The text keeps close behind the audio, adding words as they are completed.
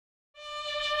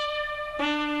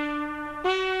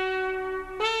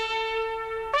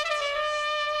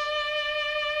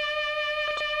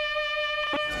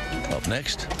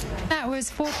next? That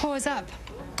was 4 paws up.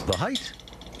 The height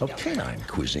of canine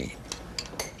cuisine.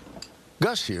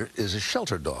 Gus here is a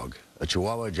shelter dog, a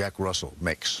Chihuahua Jack Russell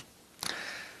mix.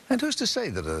 And who's to say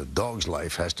that a dog's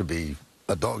life has to be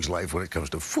a dog's life when it comes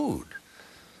to food?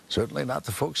 Certainly not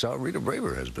the folks our Rita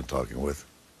Braver has been talking with.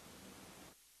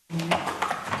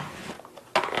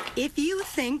 If you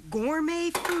think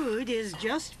gourmet food is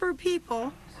just for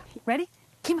people, ready?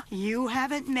 You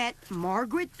haven't met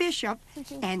Margaret Bishop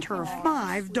and her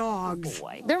 5 dogs.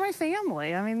 They're my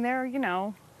family. I mean, they're, you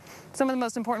know, some of the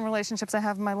most important relationships I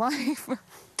have in my life.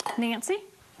 Nancy?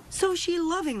 So she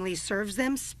lovingly serves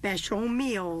them special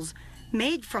meals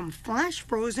made from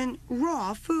flash-frozen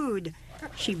raw food.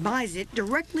 She buys it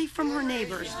directly from her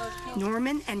neighbors,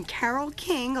 Norman and Carol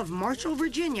King of Marshall,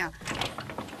 Virginia,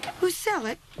 who sell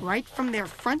it right from their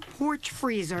front porch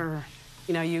freezer.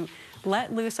 You know, you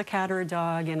let loose a cat or a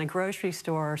dog in a grocery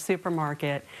store or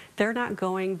supermarket, they're not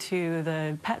going to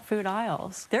the pet food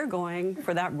aisles. They're going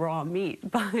for that raw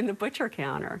meat behind the butcher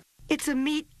counter. It's a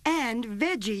meat and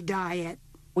veggie diet.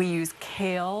 We use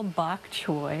kale, bok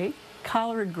choy,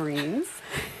 collard greens,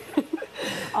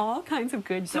 all kinds of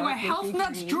good So a health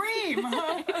nut's dream!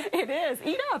 It is.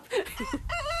 Eat up!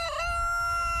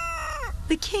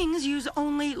 The Kings use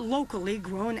only locally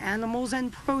grown animals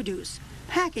and produce,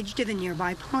 packaged to the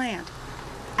nearby plant.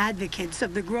 Advocates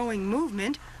of the growing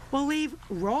movement believe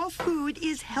raw food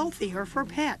is healthier for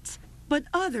pets. But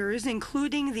others,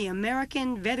 including the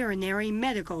American Veterinary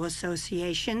Medical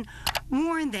Association,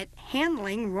 warn that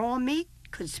handling raw meat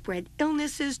could spread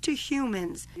illnesses to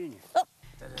humans.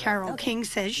 Carol King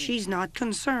says she's not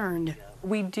concerned.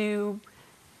 We do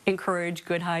encourage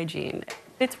good hygiene.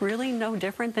 It's really no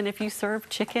different than if you serve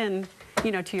chicken,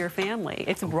 you know, to your family.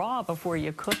 It's raw before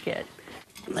you cook it.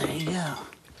 There you go.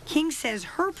 King says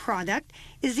her product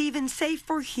is even safe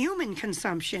for human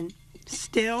consumption.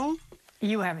 Still,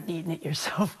 You haven't eaten it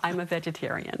yourself. I'm a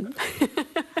vegetarian.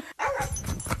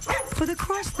 but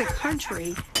across the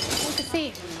country,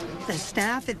 the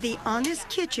staff at the Honest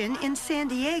Kitchen in San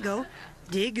Diego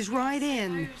digs right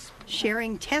in,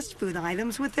 sharing test food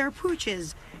items with their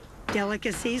pooches.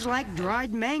 Delicacies like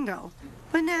dried mango,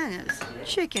 bananas,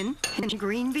 chicken, and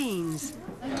green beans.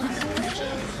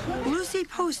 Lucy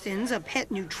Postins, a pet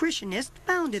nutritionist,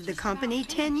 founded the company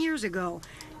 10 years ago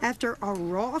after a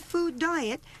raw food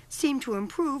diet seemed to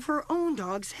improve her own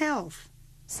dog's health.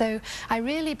 So I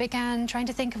really began trying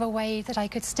to think of a way that I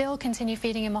could still continue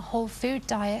feeding him a whole food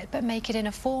diet, but make it in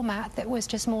a format that was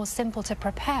just more simple to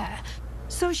prepare.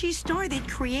 So she started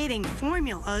creating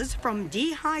formulas from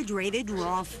dehydrated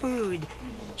raw food.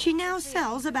 She now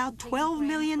sells about $12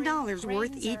 million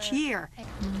worth each year.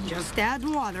 Just add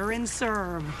water and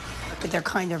serve. But they're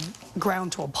kind of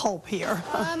ground to a pulp here.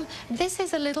 This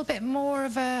is a little bit more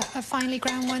of a finely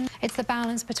ground one. It's the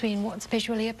balance between what's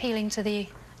visually appealing to the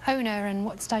owner and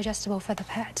what's digestible for the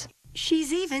pet.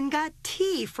 She's even got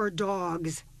tea for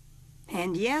dogs.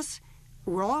 And yes,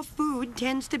 raw food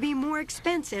tends to be more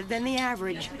expensive than the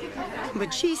average.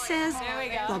 But she says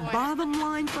the bottom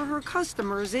line for her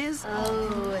customers is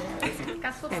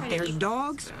that their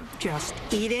dogs just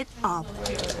eat it up.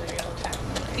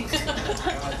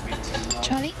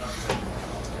 Charlie?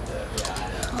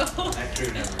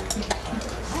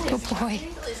 Good boy.